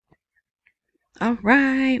All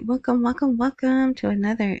right, welcome to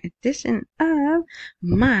another edition of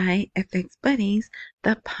My FX Buddies,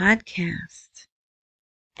 the podcast.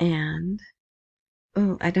 And,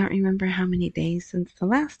 I don't remember how many days since the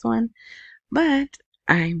last one, but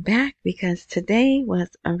I'm back because today was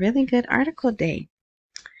a really good article day.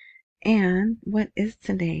 And what is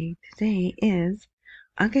today? Today is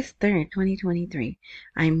August 3rd, 2023.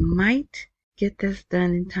 I might get this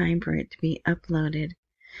done in time for it to be uploaded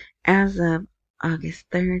as of August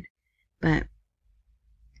 3rd, but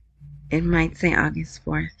it might say August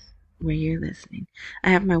 4th where you're listening. I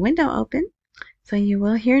have my window open, so you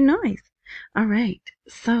will hear noise. All right,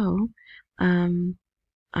 so all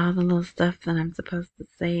the little stuff that I'm supposed to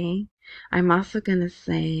say. I'm also going to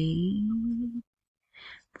say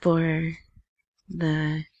for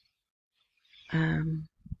the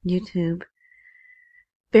YouTube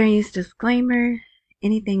fair use disclaimer,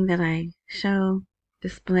 anything that I show,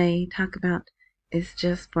 display, talk about is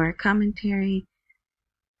just for commentary,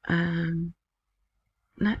 not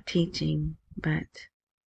teaching, but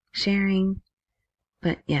sharing.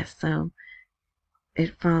 But yes, so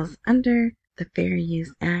it falls under the Fair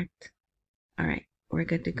Use Act. All right, we're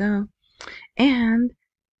good to go. And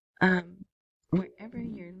wherever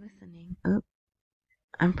you're listening,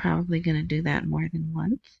 I'm probably going to do that more than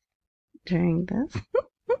once during this.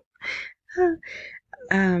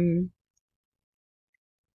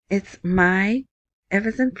 It's my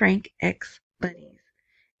Evans and Frank X Buddies.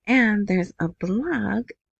 And there's a blog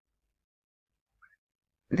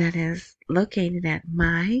that is located at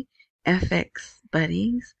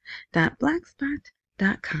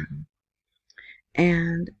myfxbuddies.blogspot.com.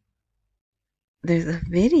 And there's a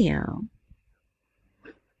video.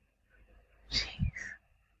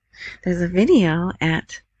 There's a video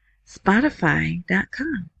at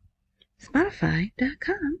Spotify.com.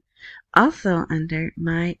 Spotify.com. Also under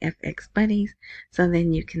My FX Buddies. So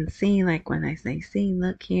then you can see, like when I say, see,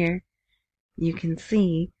 look here, you can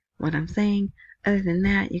see what I'm saying. Other than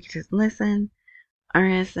that, you can just listen.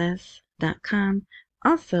 RSS.com.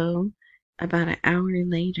 Also, about an hour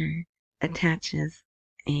later, attaches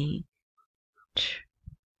a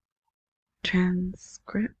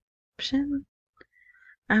transcription.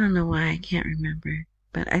 I don't know why I can't remember,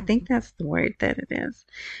 but I think that's the word that it is.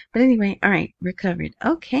 But anyway, all right, we're covered.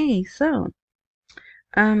 Okay, so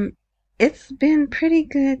it's been pretty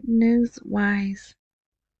good news-wise.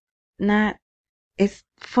 It's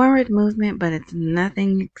forward movement, but it's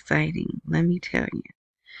nothing exciting, let me tell you.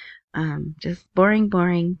 Just boring,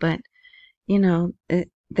 but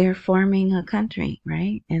they're forming a country,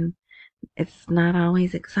 right? And it's not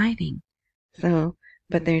always exciting. So,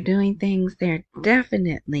 but they're doing things. They're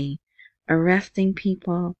definitely arresting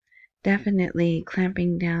people, definitely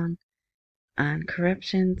clamping down on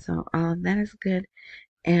corruption. So all of that is good.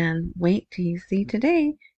 And wait till you see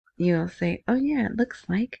today. You'll say, oh yeah, it looks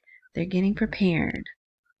like they're getting prepared.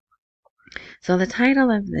 So the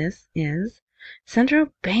title of this is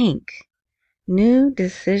Central Bank. New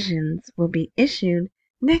decisions will be issued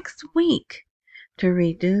next week to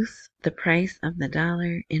reduce the price of the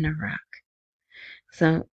dollar in Iraq.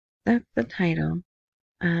 So that's the title.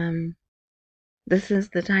 This is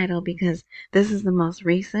the title because this is the most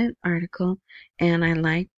recent article, and I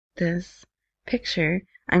like this picture.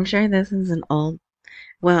 I'm sure this is a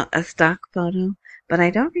stock photo, but I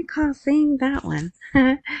don't recall seeing that one.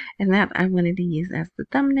 And that I wanted to use as the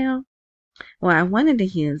thumbnail. Well, I wanted to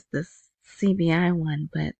use this CBI one,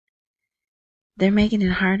 but they're making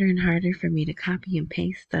it harder and harder for me to copy and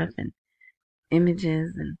paste stuff and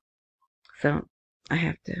images, and so I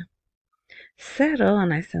have to settle,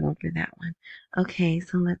 and I settled for that one. Okay,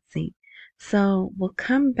 so let's see. So we'll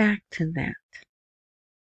come back to that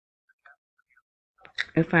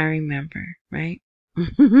if I remember, right?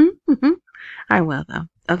 I will, though.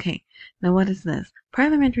 Okay, now what is this?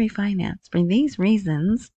 Parliamentary finance. For these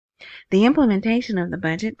reasons, the implementation of the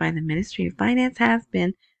budget by the Ministry of Finance has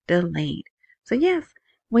been delayed. So yes,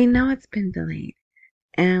 we know it's been delayed.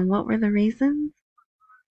 And what were the reasons?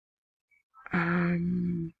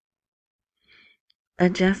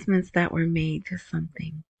 Adjustments that were made to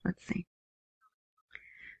something. Let's see.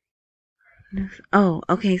 Oh,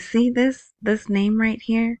 okay. See this name right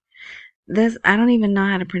here? This, I don't even know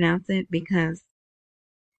how to pronounce it because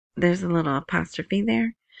there's a little apostrophe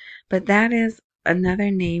there. But that is another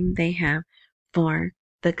name they have for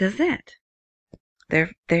the Gazette.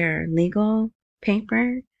 Their legal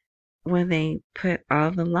paper where they put all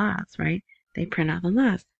the laws, right? They print all the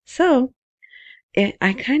laws. So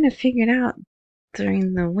I kind of figured out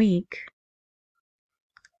during the week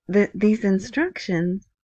that these instructions,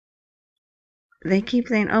 they keep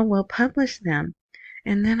saying, oh, we'll publish them.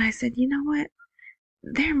 And then I said, you know what?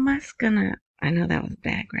 they're I know that was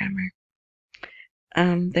bad grammar.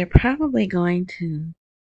 They're probably going to,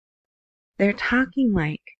 they're talking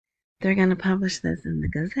like they're going to publish this in the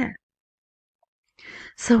Gazette.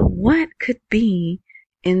 So what could be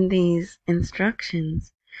in these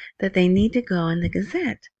instructions that they need to go in the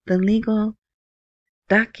Gazette, the legal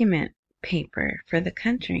document paper for the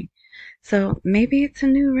country? So maybe it's a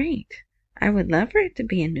new rate. I would love for it to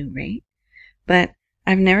be a new rate, but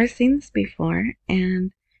I've never seen this before.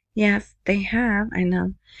 And yes, they have. I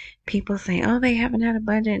know people say, oh, they haven't had a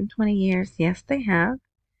budget in 20 years. Yes, they have.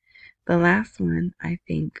 The last one, I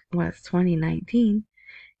think, was 2019.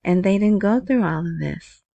 And they didn't go through all of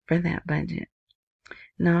this for that budget.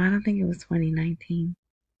 No, I don't think it was 2019.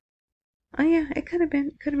 Oh yeah, it could have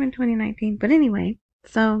been 2019. But anyway,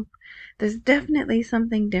 so there's definitely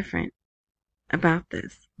something different about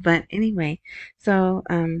this. But anyway, so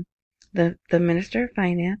the Minister of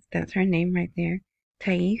Finance, that's her name right there,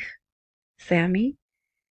 Taif Sami,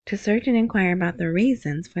 to search and inquire about the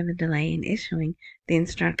reasons for the delay in issuing the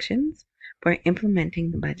instructions for implementing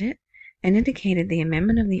the budget, and indicated the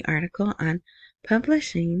amendment of the article on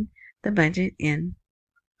publishing the budget in,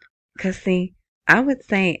 because see, I would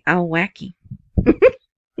say all wacky.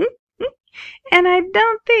 And I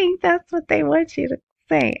don't think that's what they want you to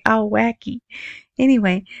say, all wacky.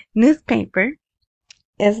 Anyway, newspaper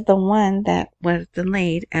is the one that was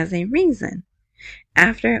delayed as a reason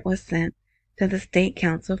after it was sent to the State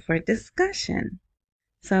Council for discussion.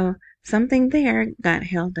 So something there got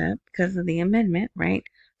held up because of the amendment, right?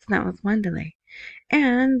 So that was one delay.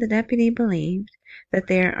 And the deputy believed that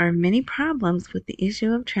there are many problems with the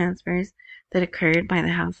issue of transfers that occurred by the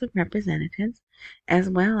House of Representatives, as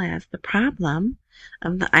well as the problem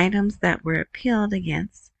of the items that were appealed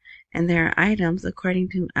against. And there are items, according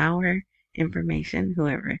to our information,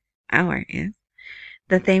 whoever our is,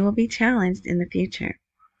 that they will be challenged in the future.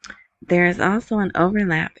 There is also an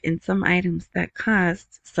overlap in some items that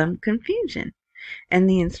caused some confusion, and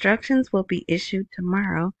the instructions will be issued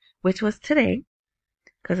tomorrow, which was today,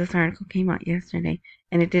 because this article came out yesterday,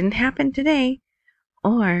 and it didn't happen today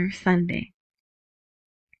or Sunday.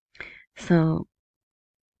 So,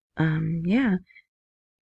 yeah.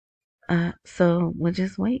 So we'll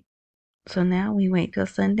just wait. So now we wait till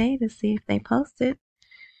Sunday to see if they post it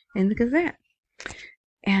in the Gazette.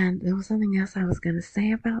 And there was something else I was going to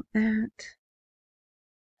say about that.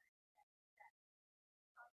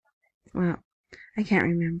 Well, I can't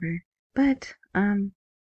remember. But,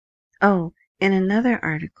 oh, in another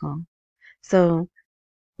article. So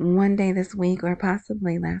one day this week, or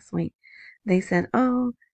possibly last week, they said,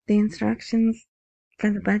 oh, the instructions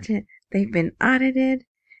for the budget, they've been audited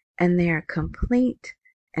and they are complete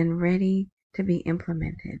and ready to be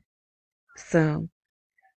implemented. So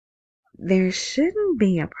there shouldn't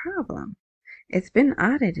be a problem. It's been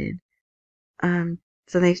audited.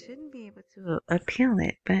 So they shouldn't be able to appeal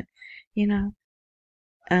it. But, you know,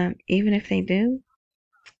 even if they do,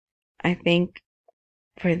 I think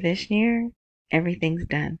for this year, everything's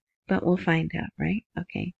done. But we'll find out, right?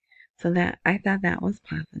 Okay. So that, I thought that was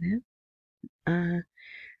positive.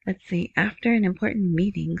 Let's see. After an important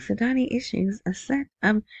meeting, Sudani issues a set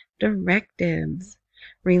of directives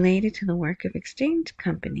related to the work of exchange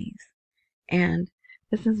companies. And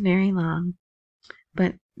this is very long,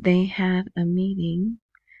 but they had a meeting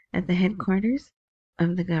at the headquarters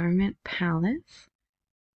of the government palace.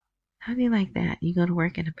 How do you like that? You go to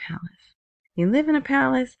work in a palace. You live in a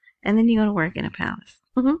palace, and then you go to work in a palace.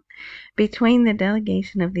 Between the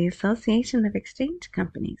delegation of the Association of Exchange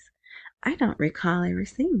Companies. I don't recall ever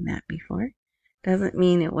seeing that before. Doesn't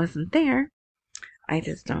mean it wasn't there. I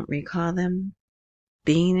just don't recall them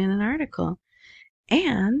being in an article.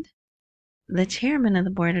 And the chairman of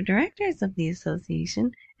the board of directors of the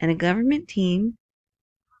association and a government team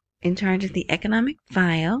in charge of the economic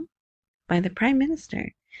file by the prime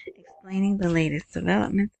minister, explaining the latest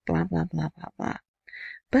developments, blah, blah, blah, blah, blah.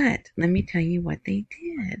 But let me tell you what they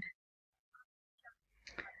did.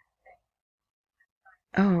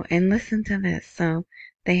 Oh, and listen to this. So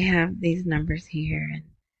they have these numbers here. And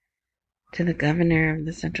to the governor of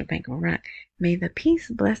the Central Bank of Iraq, may the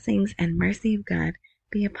peace, blessings, and mercy of God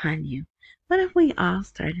be upon you. What if we all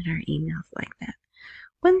started our emails like that?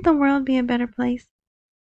 Wouldn't the world be a better place?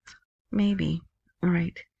 Maybe. All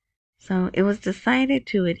right. So it was decided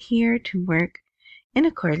to adhere to work in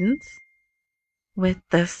accordance with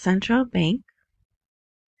the Central Bank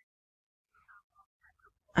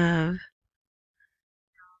of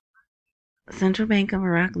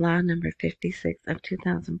Iraq Law number 56 of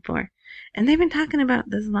 2004. And they've been talking about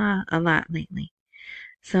this law a lot lately.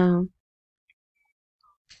 So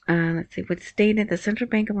let's see, what stated the Central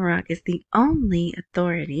Bank of Iraq is the only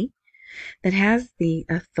authority that has the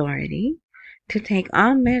authority to take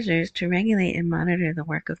all measures to regulate and monitor the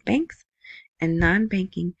work of banks and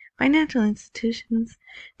non-banking financial institutions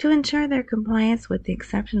to ensure their compliance with the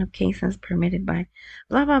exception of cases permitted by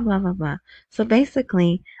blah, blah, blah, blah, blah. So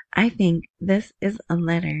basically, I think this is a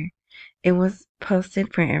letter. It was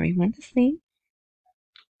posted for everyone to see.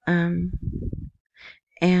 And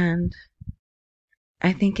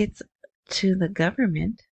I think it's to the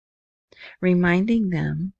government, reminding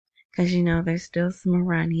them, because there's still some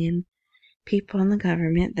Iranian people in the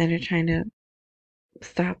government that are trying to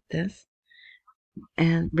stop this,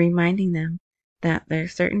 and reminding them that there are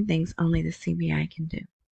certain things only the CBI can do.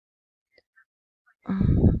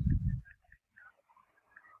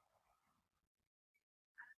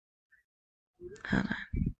 Hold on.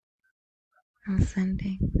 I'm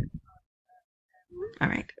sending. All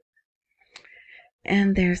right.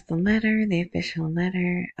 And there's the letter, the official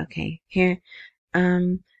letter. Okay, here.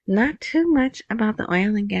 Not too much about the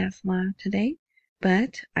oil and gas law today,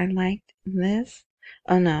 but I liked this.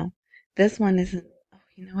 Oh no, this one isn't. Oh,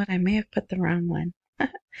 you know what? I may have put the wrong one.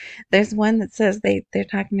 There's one that says they're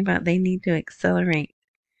talking about they need to accelerate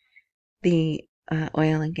the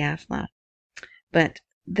oil and gas law. But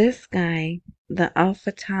this guy, the Al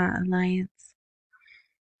Fatah Alliance,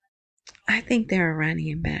 I think they're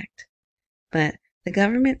Iranian backed. But the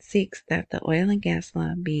government seeks that the oil and gas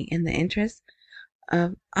law be in the interest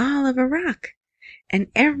of all of Iraq, and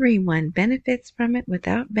everyone benefits from it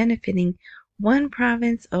without benefiting one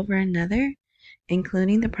province over another,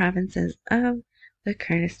 including the provinces of the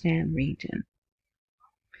Kurdistan region.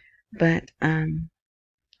 But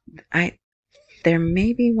there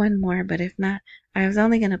may be one more, but if not, I was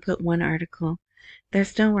only going to put one article. They're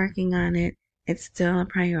still working on it. It's still a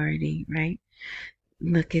priority, right?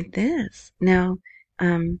 Look at this. Now,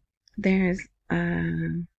 there's,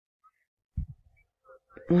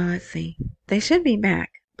 well, let's see. They should be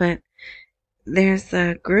back, but there's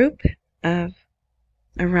a group of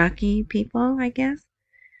Iraqi people, I guess.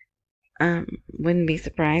 Wouldn't be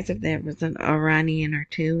surprised if there was an Iranian or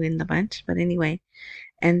two in the bunch, but anyway,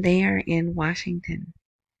 and they are in Washington,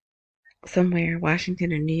 somewhere,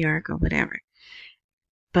 Washington or New York or whatever.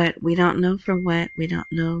 But we don't know for what, we don't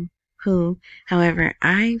know who. However,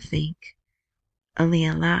 I think Ali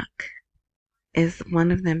Alak is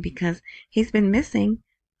one of them because he's been missing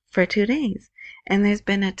for 2 days. And there's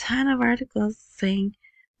been a ton of articles saying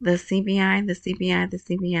the CBI, the CBI, the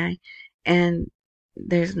CBI, and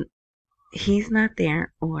he's not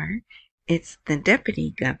there, or it's the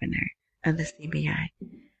deputy governor of the CBI.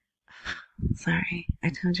 Sorry, I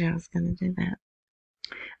told you I was going to do that.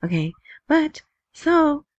 Okay, but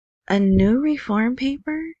so a new reform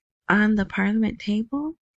paper on the parliament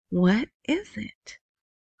table? What is it?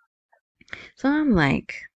 So I'm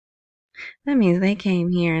like, that means they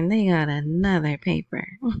came here and they got another paper.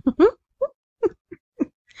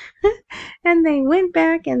 And they went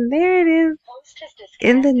back and there it is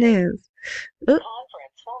in the news. Oops.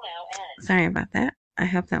 Sorry about that. I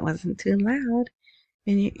hope that wasn't too loud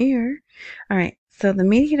in your ear. All right. So the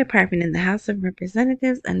media department in the House of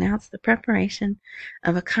Representatives announced the preparation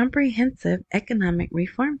of a comprehensive economic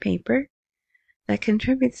reform paper that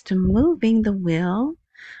contributes to moving the will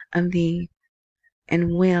of the,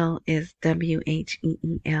 and will is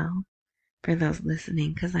WHEEL for those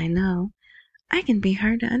listening, because I know I can be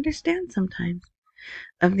hard to understand sometimes,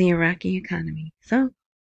 of the Iraqi economy. So,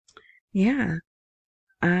 yeah,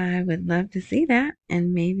 I would love to see that,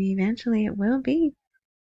 and maybe eventually it will be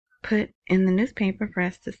put in the newspaper for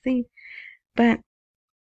us to see. But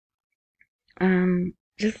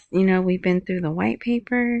just, we've been through the white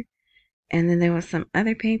paper, and then there was some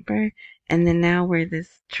other paper, and then now we're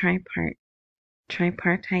this tripartite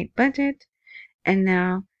budget, and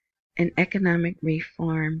now an economic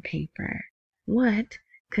reform paper. What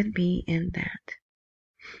could be in that?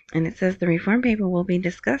 And it says the reform paper will be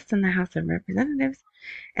discussed in the House of Representatives,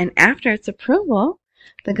 and after its approval,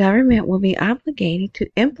 the government will be obligated to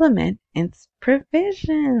implement its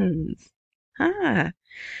provisions.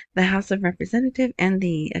 The House of Representatives and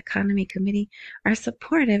the Economy Committee are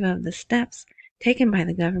supportive of the steps taken by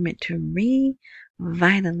the government to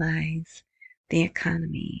revitalize the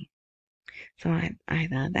economy. So I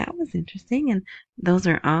thought that was interesting, and those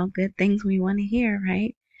are all good things we want to hear,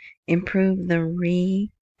 right? Improve the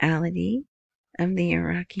reality of the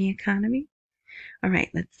Iraqi economy. All right,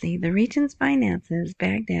 let's see. The region's finances,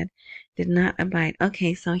 Baghdad, did not abide.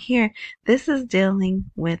 Okay, so here, this is dealing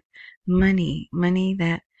with money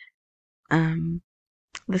that the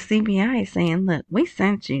CBI is saying, look, we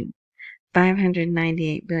sent you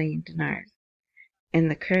 598 billion dinars. and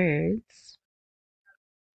the Kurds,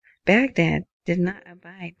 Baghdad did not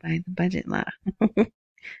abide by the budget law.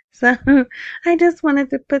 So I just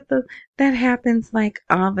wanted to put that happens like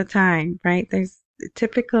all the time, right? There's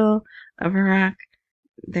typical of Iraq.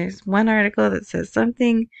 There's one article that says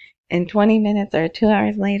something in 20 minutes or 2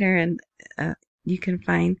 hours later, and you can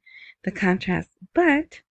find the contrast.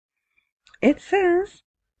 But it says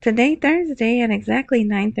today, Thursday, at exactly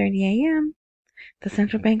 9:30 a.m., the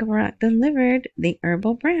Central Bank of Iraq delivered the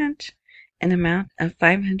herbal branch an amount of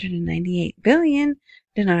 598 billion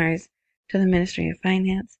dinars to the Ministry of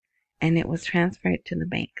Finance, and it was transferred to the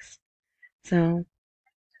banks. So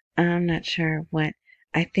I'm not sure what.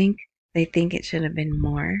 I think they think it should have been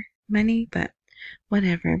more money, but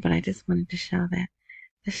whatever. But I just wanted to show that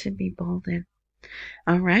this should be bolded.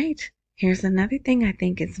 All right. Here's another thing I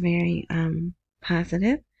think is very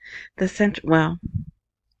positive.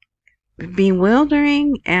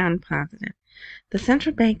 Bewildering and positive. The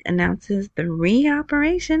central bank announces the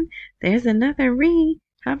reoperation. There's another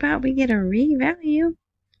How about we get a value?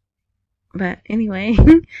 But anyway,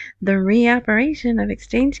 the reoperation of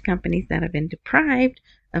exchange companies that have been deprived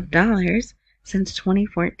of dollars since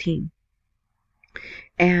 2014.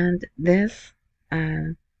 And this,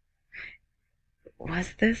 this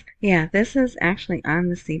is actually on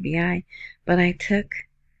the CBI, but I took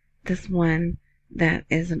this one that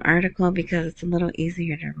is an article because it's a little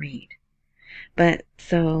easier to read. But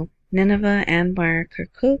so Nineveh, Anbar,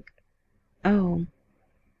 Kirkuk,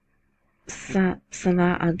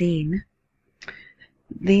 Salah al-Din,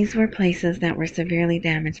 these were places that were severely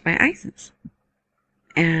damaged by ISIS.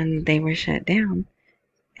 And they were shut down.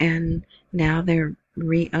 And now they're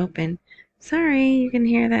reopened. Sorry, you can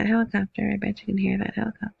hear that helicopter. I bet you can hear that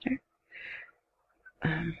helicopter.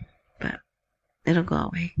 But it'll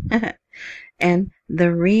go away. And the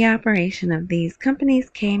reoperation of these companies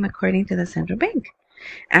came according to the central bank.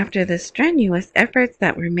 After the strenuous efforts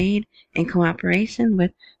that were made in cooperation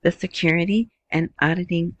with the security and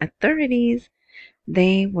auditing authorities,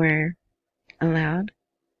 they were allowed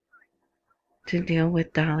to deal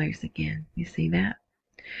with dollars again. You see that?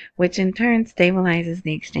 Which in turn stabilizes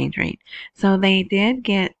the exchange rate. So they did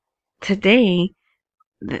get today,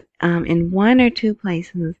 in one or two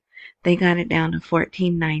places, they got it down to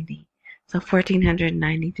 1490. So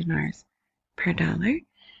 1490 dinars per dollar.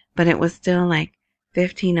 But it was still like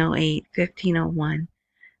 1508, 1501.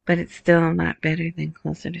 But it's still a lot better than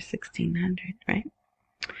closer to 1600, right?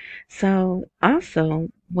 So also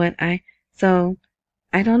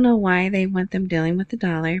I don't know why they want them dealing with the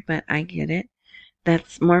dollar, but I get it.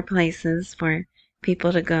 That's more places for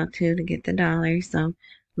people to go to get the dollar, so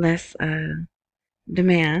less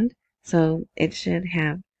demand. So it should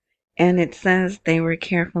have, and it says they were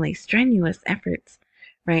carefully strenuous efforts,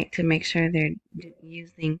 right, to make sure they're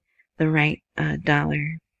using the right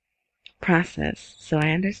dollar process. So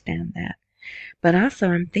I understand that. But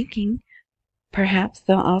also I'm thinking perhaps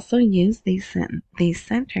they'll also use these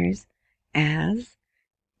centers as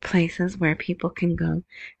places where people can go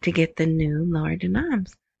to get the new lower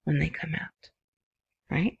denoms when they come out.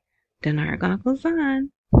 Right? Dinar goggles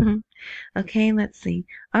on. Okay, let's see.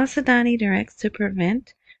 Al-Sudani directs to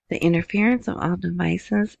prevent the interference of all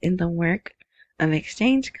devices in the work of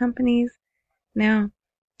exchange companies. Now,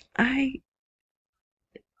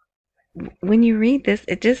 when you read this,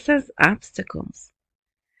 it just says obstacles.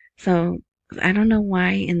 So I don't know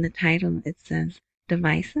why in the title it says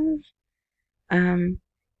devices.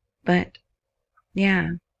 But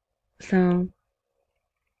yeah, so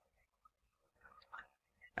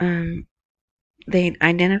they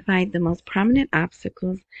identified the most prominent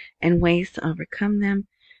obstacles and ways to overcome them,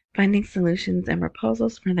 finding solutions and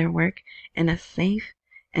proposals for their work in a safe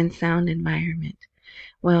and sound environment.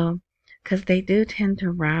 Well, because they do tend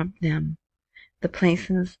to rob them. The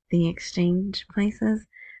places, the exchange places,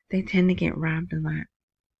 they tend to get robbed a lot.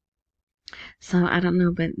 So I don't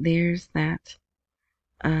know, but there's that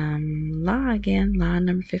law again, law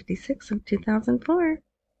number 56 of 2004.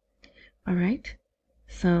 All right.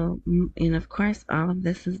 So, and of course, all of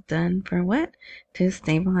this is done for what? To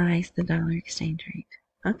stabilize the dollar exchange rate.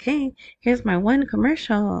 Okay, here's my one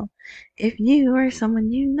commercial. If you or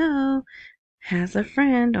someone you know has a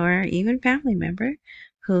friend or even family member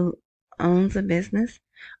who owns a business,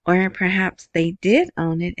 or perhaps they did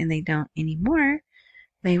own it and they don't anymore,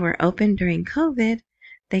 they were open during COVID,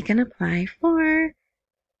 they can apply for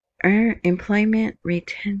employment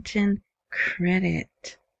retention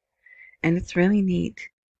credit. And it's really neat.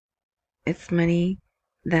 It's money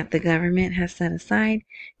that the government has set aside.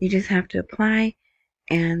 You just have to apply.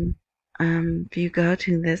 And if you go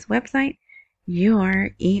to this website,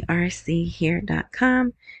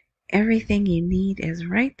 yourerchere.com, Everything you need is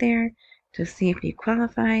right there to see if you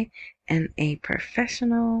qualify, and a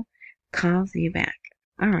professional calls you back.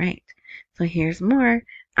 All right, so here's more.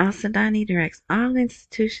 Al-Sudani directs all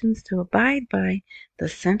institutions to abide by the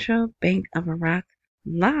Central Bank of Iraq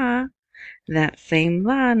law. That same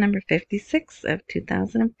law, number 56 of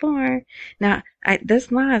 2004. Now,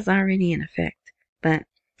 this law is already in effect, but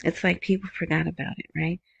it's like people forgot about it,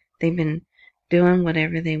 right? They've been doing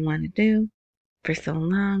whatever they want to do for so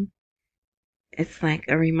long. It's like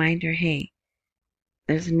a reminder, hey,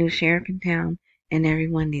 there's a new sheriff in town, and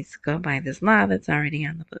everyone needs to go by this law that's already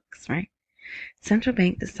on the books, right? Central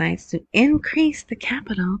bank decides to increase the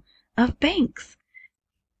capital of banks.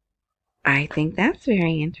 I think that's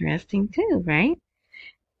very interesting too, right?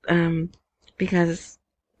 Because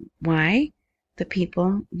why? The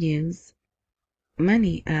people use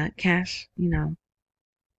money, cash,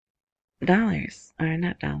 dollars, or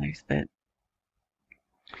not dollars, but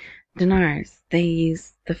dinars. They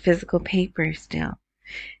use the physical paper still.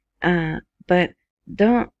 But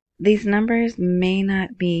these numbers may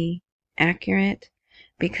not be accurate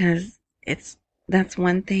because that's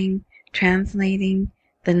one thing. Translating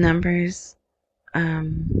the numbers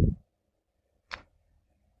from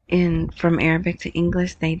Arabic to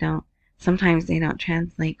English, sometimes they don't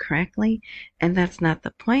translate correctly, and that's not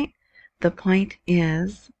the point. The point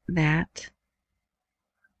is that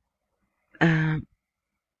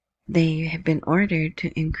they have been ordered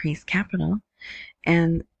to increase capital,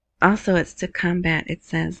 and also it's to combat, it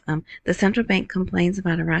says, the central bank complains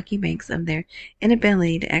about Iraqi banks of their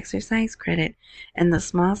inability to exercise credit and the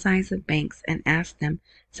small size of banks, and asks them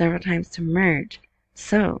several times to merge.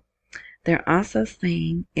 So they're also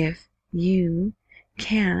saying if you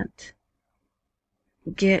can't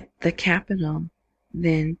get the capital,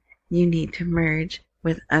 then you need to merge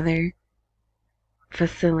with other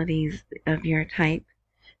facilities of your type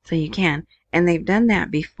so you can. And they've done that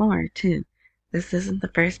before too. This isn't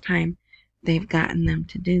the first time they've gotten them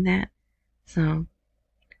to do that. So,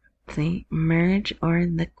 see, merge or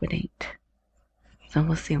liquidate. So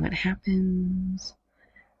we'll see what happens.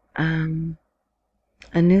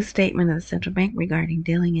 A new statement of the central bank regarding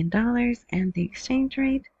dealing in dollars and the exchange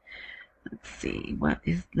rate. Let's see,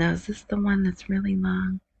 is this the one that's really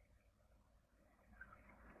long?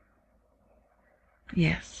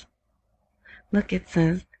 Yes. Look, it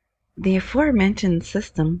says, the aforementioned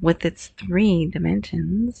system, with its 3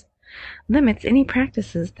 dimensions, limits any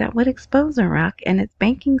practices that would expose Iraq and its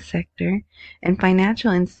banking sector and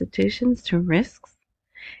financial institutions to risks,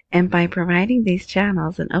 and by providing these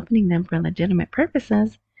channels and opening them for legitimate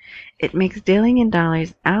purposes, it makes dealing in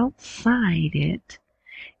dollars outside it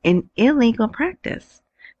an illegal practice.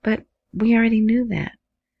 But we already knew that.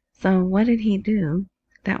 So what did he do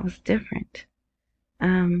that was different?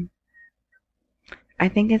 I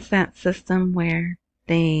think it's that system where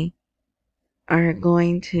they are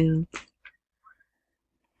going to,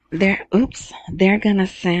 they're gonna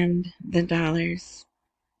send the dollars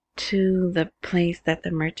to the place that the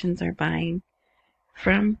merchants are buying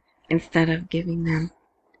from instead of giving them,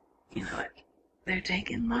 you know what, they're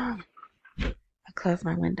taking long. I'll close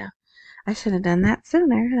my window. I should have done that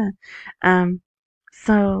sooner, huh?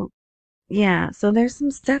 So yeah, so there's some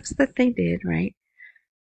steps that they did, right?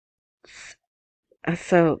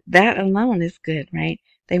 So that alone is good, right?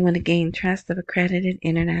 They want to gain trust of accredited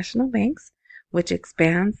international banks, which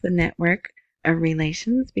expands the network of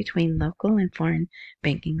relations between local and foreign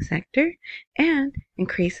banking sector and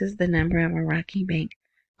increases the number of Iraqi bank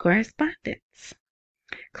correspondents,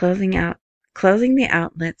 closing the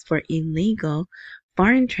outlets for illegal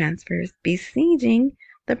foreign transfers, besieging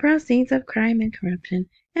the proceeds of crime and corruption,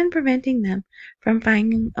 and preventing them from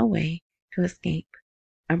finding a way to escape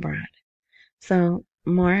abroad. So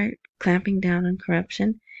more clamping down on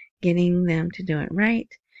corruption, getting them to do it right.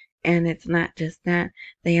 And it's not just that.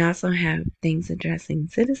 They also have things addressing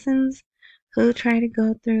citizens who try to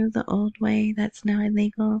go through the old way that's now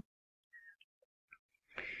illegal.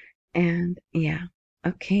 And yeah,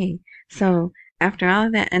 okay. So after all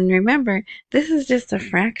of that, and remember, this is just a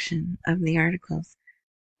fraction of the articles.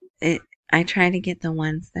 I try to get the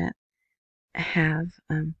ones that have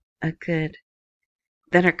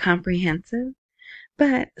that are comprehensive.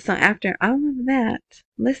 But, so after all of that,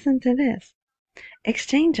 listen to this.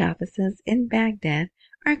 Exchange offices in Baghdad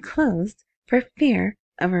are closed for fear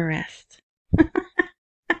of arrest.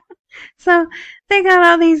 So they got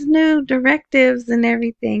all these new directives and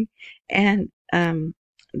everything. And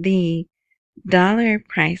the dollar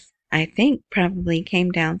price, I think, probably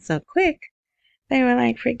came down so quick. They were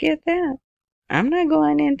like, forget that. I'm not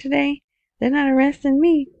going in today. They're not arresting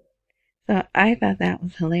me. So I thought that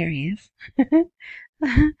was hilarious.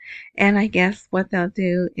 And I guess what they'll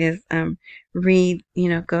do is read,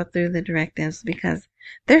 go through the directives because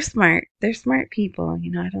they're smart. They're smart people.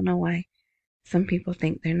 I don't know why some people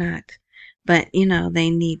think they're not. But, they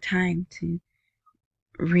need time to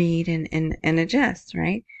read and adjust,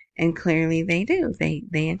 right? And clearly they do.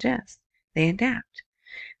 They adjust. They adapt.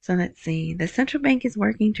 So let's see. The central bank is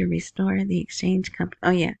working to restore the exchange company.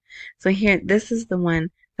 Oh yeah. So here, this is the one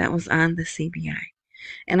that was on the CBI.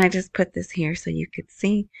 And I just put this here so you could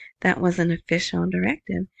see that was an official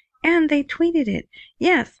directive. And they tweeted it.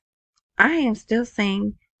 Yes, I am still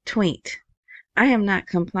saying tweet. I am not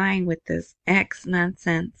complying with this X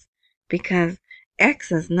nonsense because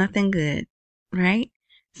X is nothing good, right?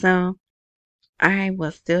 So I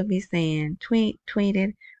will still be saying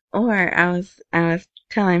tweeted, or I was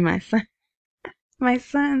telling my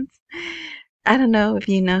sons. I don't know if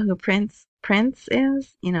you know who Prince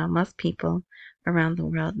is. Most people around the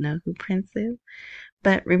world know who Prince is.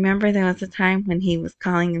 But remember there was a time when he was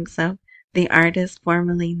calling himself the artist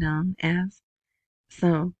formerly known as.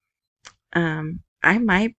 So, I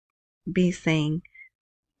might be saying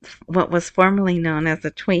what was formerly known as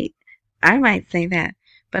a tweet. I might say that,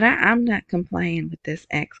 but I'm not complying with this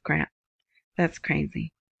X crap. That's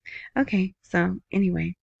crazy. Okay, so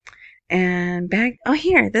anyway, and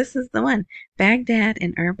here, this is the one. Baghdad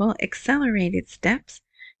and Erbil accelerated steps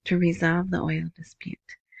to resolve the oil dispute.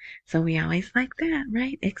 So we always like that,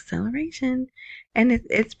 right? Acceleration. And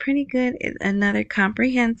it's pretty good. It's another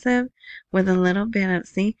comprehensive with a little bit of,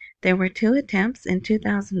 see, there were 2 attempts in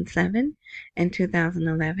 2007 and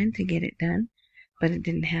 2011 to get it done, but it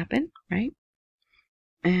didn't happen, right?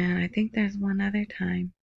 And I think there's one other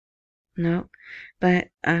time. Nope. But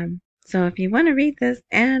so if you want to read this,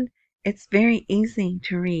 and it's very easy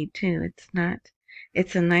to read too.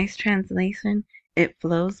 It's a nice translation. It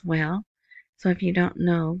flows well. So if you don't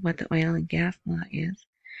know what the oil and gas law is,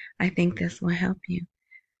 I think this will help you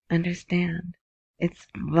understand. It's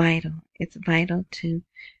vital. It's vital to,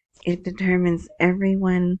 it determines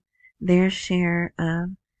everyone their share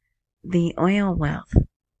of the oil wealth.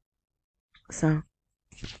 So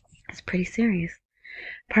it's pretty serious.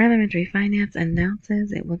 Parliamentary Finance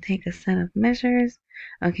announces it will take a set of measures.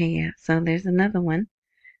 Okay, yeah, so there's another one.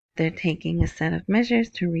 They're taking a set of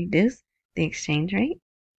measures to reduce the exchange rate,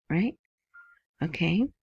 right? Okay,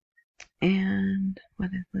 and what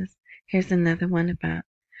is this? Here's another one about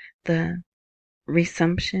the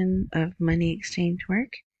resumption of money exchange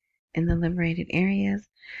work in the liberated areas.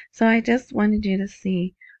 So I just wanted you to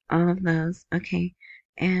see all of those. Okay,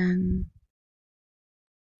 and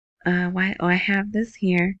why? Oh, I have this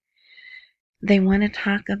here. They want to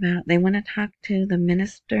talk to the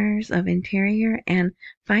ministers of Interior and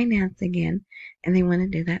Finance again, and they want to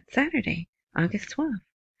do that Saturday, August 12th.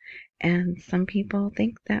 And some people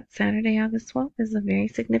think that Saturday, August 12th is a very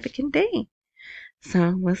significant day.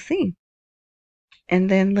 So we'll see. And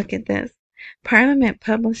then look at this. Parliament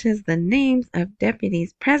publishes the names of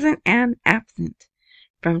deputies present and absent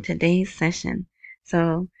from today's session.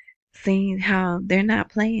 So see how they're not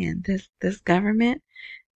playing this government.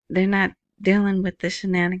 They're not dealing with the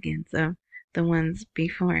shenanigans of the ones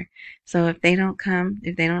before. So if they don't come,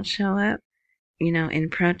 if they don't show up, in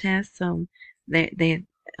protest, so they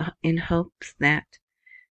in hopes that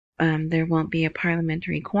there won't be a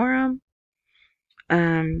parliamentary quorum,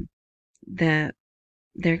 um, the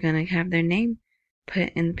they're gonna have their name put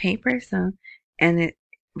in the paper. So, and it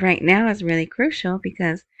right now is really crucial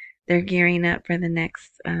because they're gearing up for the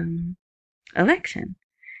next election,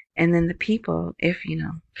 and then the people, if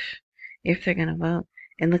they're gonna vote,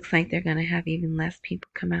 it looks like they're gonna have even less people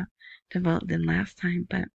come out to vote than last time.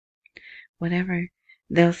 But whatever,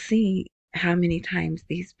 they'll see how many times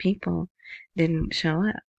these people didn't show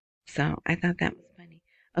up. So I thought that was funny.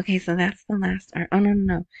 Okay, so that's the last art. Oh, no,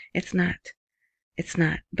 no, no. It's not. It's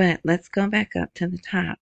not. But let's go back up to the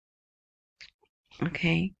top.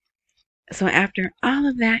 Okay. So after all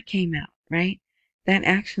of that came out, right? That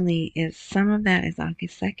actually is, some of that is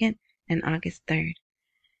August 2nd and August 3rd.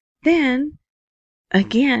 Then,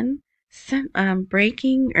 again, some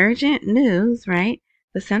breaking urgent news, right?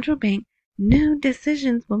 The central bank, new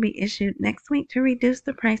decisions will be issued next week to reduce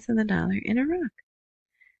the price of the dollar in Iraq.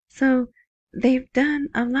 So they've done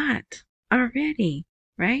a lot already,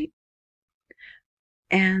 right?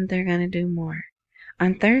 And they're going to do more.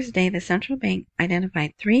 On Thursday, the central bank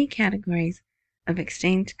identified 3 categories of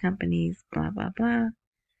exchange companies, blah, blah, blah.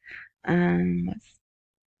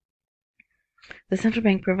 The central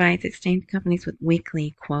bank provides exchange companies with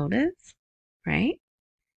weekly quotas, right?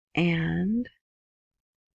 And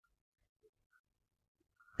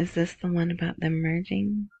is this the one about them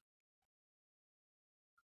merging?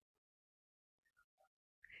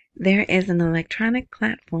 There is an electronic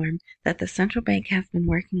platform that the central bank has been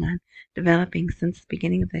working on developing since the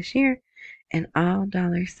beginning of this year, and all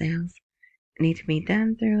dollar sales need to be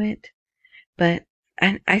done through it. But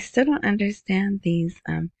I still don't understand these.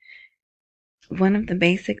 One of the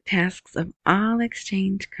basic tasks of all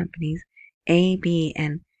exchange companies, A, B,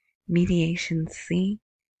 and mediation C.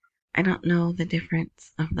 I don't know the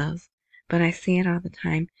difference of those, but I see it all the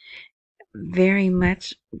time. Very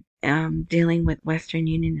much dealing with Western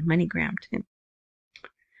Union and MoneyGram too.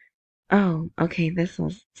 Oh, okay, this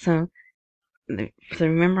was so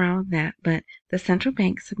remember all of that, but the central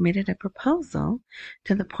bank submitted a proposal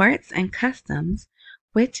to the Ports and Customs,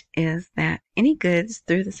 which is that any goods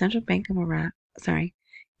through the Central Bank of Iraq,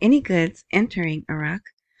 any goods entering Iraq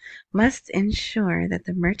must ensure that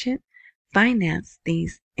the merchant financed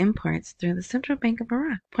these imports through the Central Bank of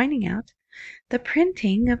Iraq, pointing out the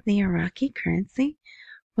printing of the Iraqi currency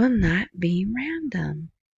will not be random.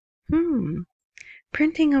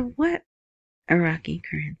 Printing of what Iraqi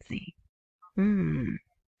currency? And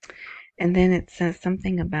then it says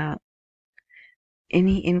something about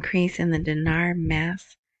any increase in the dinar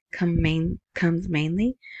mass comes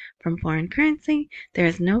mainly from foreign currency. There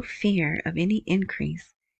is no fear of any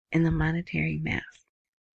increase in the monetary mass.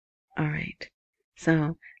 All right.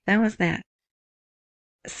 So that was that.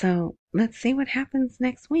 So let's see what happens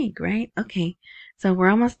next week, right? Okay. So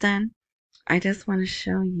we're almost done. I just want to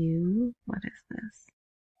show you, what is this?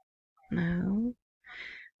 No.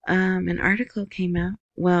 An article came out.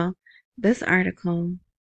 Well, this article,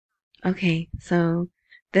 okay, so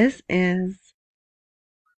this is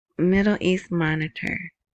Middle East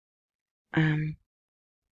Monitor. And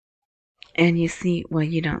you see, well,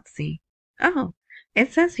 you don't see. Oh,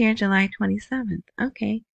 it says here July 27th.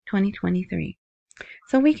 Okay, 2023.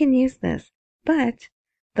 So we can use this. But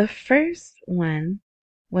the first one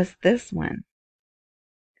was this one.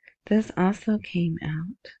 This also came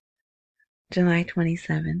out July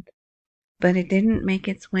 27th. But it didn't make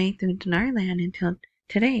its way through Dinarland until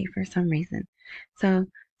today for some reason. So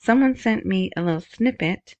someone sent me a little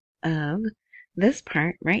snippet of this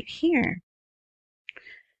part right here.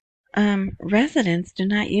 Residents do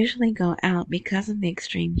not usually go out because of the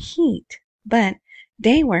extreme heat, but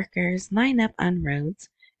day workers line up on roads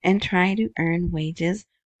and try to earn wages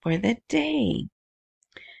for the day.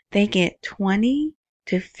 They get 20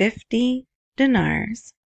 to 50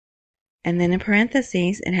 dinars. And then in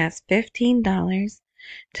parentheses, it has $15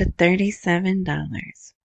 to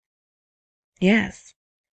 $37. Yes.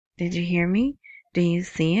 Did you hear me? Do you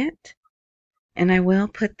see it? And I'll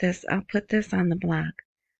put this on the blog.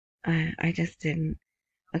 I just didn't.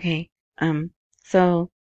 Okay.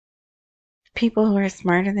 So people who are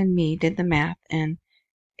smarter than me did the math, and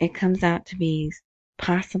it comes out to be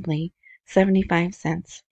possibly 75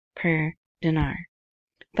 cents per dinar.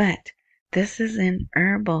 But this is in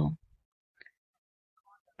Erbil.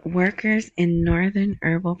 Workers in northern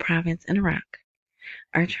Erbil province in Iraq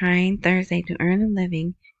are trying Thursday to earn a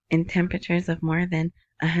living in temperatures of more than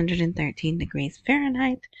 113 degrees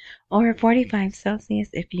Fahrenheit or 45 Celsius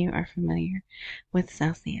if you are familiar with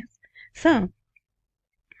Celsius. So,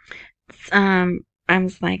 I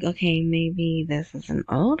was like, okay, maybe this is an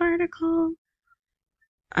old article.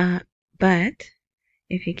 But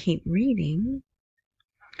if you keep reading,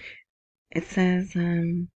 it says,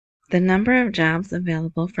 the number of jobs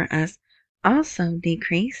available for us also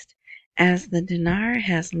decreased as the dinar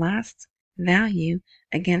has lost value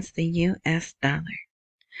against the US dollar.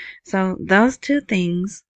 So those two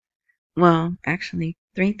things, well, actually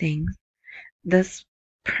 3 things, this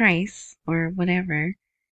price or whatever,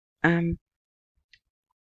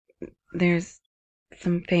 there's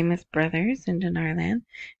some famous brothers in Dinarland,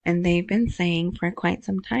 and they've been saying for quite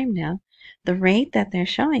some time now, the rate that they're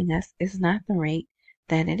showing us is not the rate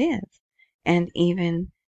that it is. And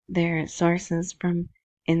even their sources from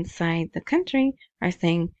inside the country are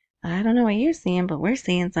saying, I don't know what you're seeing, but we're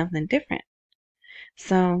seeing something different.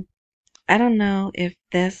 So I don't know if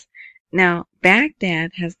this, now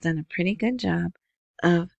Baghdad has done a pretty good job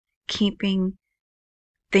of keeping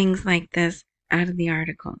things like this out of the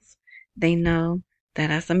articles. They know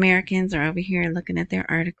that us Americans are over here looking at their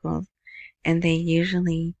articles, and they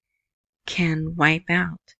usually can wipe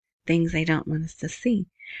out things they don't want us to see.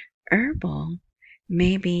 Erbil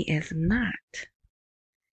maybe is not.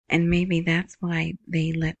 And maybe that's why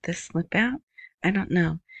they let this slip out. I don't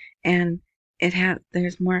know. And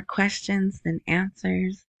there's more questions than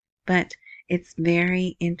answers, but it's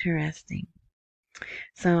very interesting.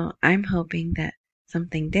 So I'm hoping that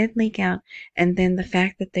something did leak out. And then the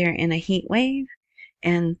fact that they're in a heat wave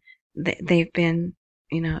and they've been,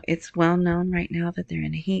 it's well known right now that they're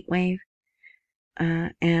in a heat wave.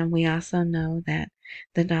 And we also know that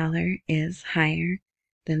the dollar is higher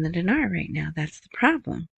than the dinar right now. That's the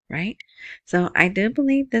problem, right? So I do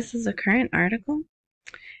believe this is a current article.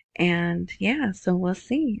 And yeah, so we'll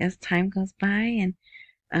see as time goes by and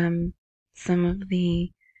um, some of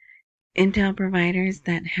the intel providers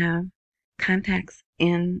that have contacts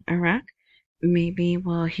in Iraq maybe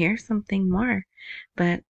we'll hear something more.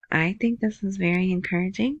 But I think this is very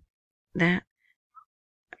encouraging that,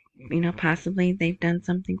 possibly they've done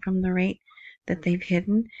something from the rate that they've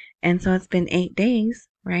hidden. And so it's been 8 days,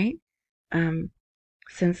 right? Um,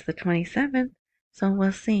 since the 27th. So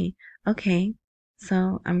we'll see. Okay,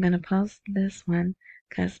 so I'm going to post this one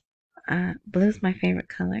because blue's my favorite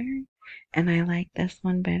color. And I like this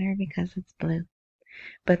one better because it's blue.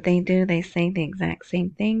 But they say the exact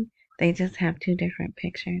same thing. They just have two different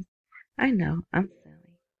pictures. I know, I'm silly.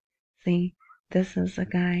 See, this is a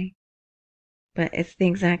guy, but it's the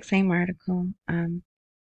exact same article.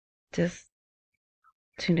 Just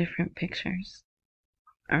two different pictures.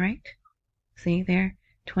 All right. See there,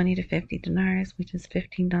 20 to 50 dinars, which is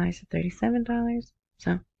 $15 to $37.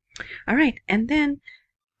 So, all right. And then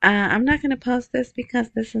I'm not going to post this because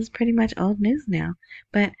this is pretty much old news now.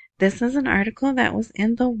 But this is an article that was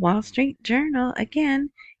in the Wall Street Journal again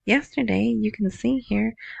yesterday. You can see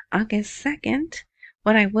here, August 2nd.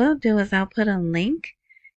 What I will do is I'll put a link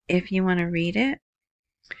if you want to read it.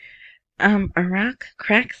 Iraq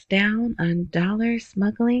cracks down on dollar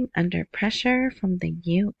smuggling under pressure from the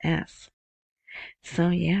U.S. So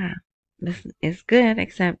yeah, this is good,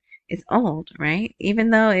 except it's old, right? Even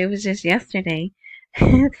though it was just yesterday,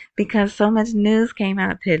 because so much news came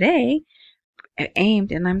out today,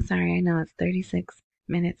 aimed, and I'm sorry, I know it's 36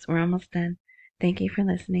 minutes. We're almost done. Thank you for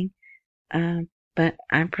listening. But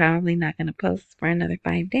I'm probably not going to post for another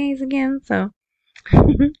 5 days again, so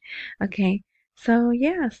okay. So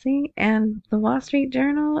yeah, see, and the Wall Street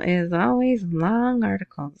Journal is always long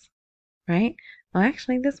articles, right? Well,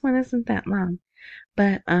 actually, this one isn't that long,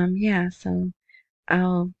 but yeah. So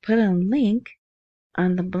I'll put a link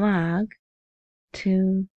on the blog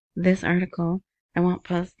to this article. I won't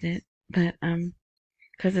post it, but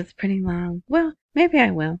because it's pretty long. Well, maybe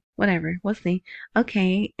I will. Whatever, we'll see.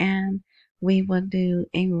 Okay, and we will do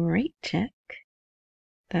a rate check.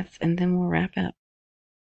 And then we'll wrap up.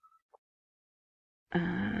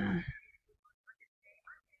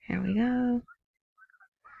 Here we go.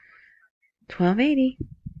 1280.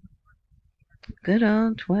 Good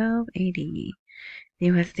old 1280.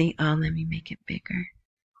 USD. Oh, let me make it bigger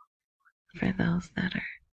for those that are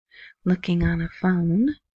looking on a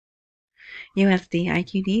phone. USD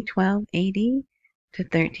IQD 1280 to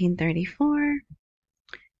 1334.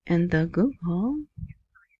 And the Google,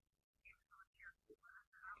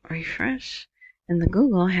 refresh, and the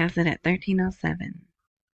Google has it at 1307.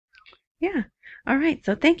 Yeah. All right.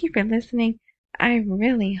 So thank you for listening. I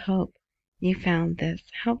really hope you found this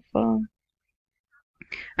helpful.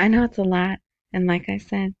 I know it's a lot. And like I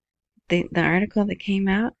said, the article that came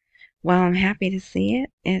out, while I'm happy to see it,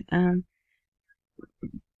 it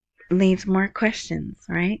leaves more questions,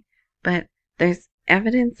 right? But there's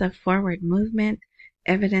evidence of forward movement,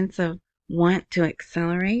 evidence of want to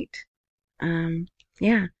accelerate.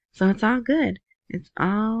 Yeah, so it's all good. It's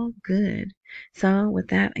all good. So with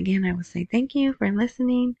that, again, I will say thank you for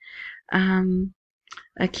listening.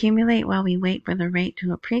 Accumulate while we wait for the rate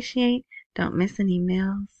to appreciate. Don't miss any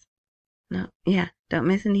meals. No, yeah, don't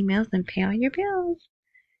miss any meals and pay all your bills.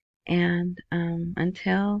 And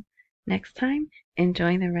until next time,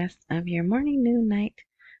 enjoy the rest of your morning, noon, night,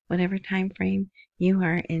 whatever time frame you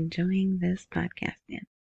are enjoying this podcast in.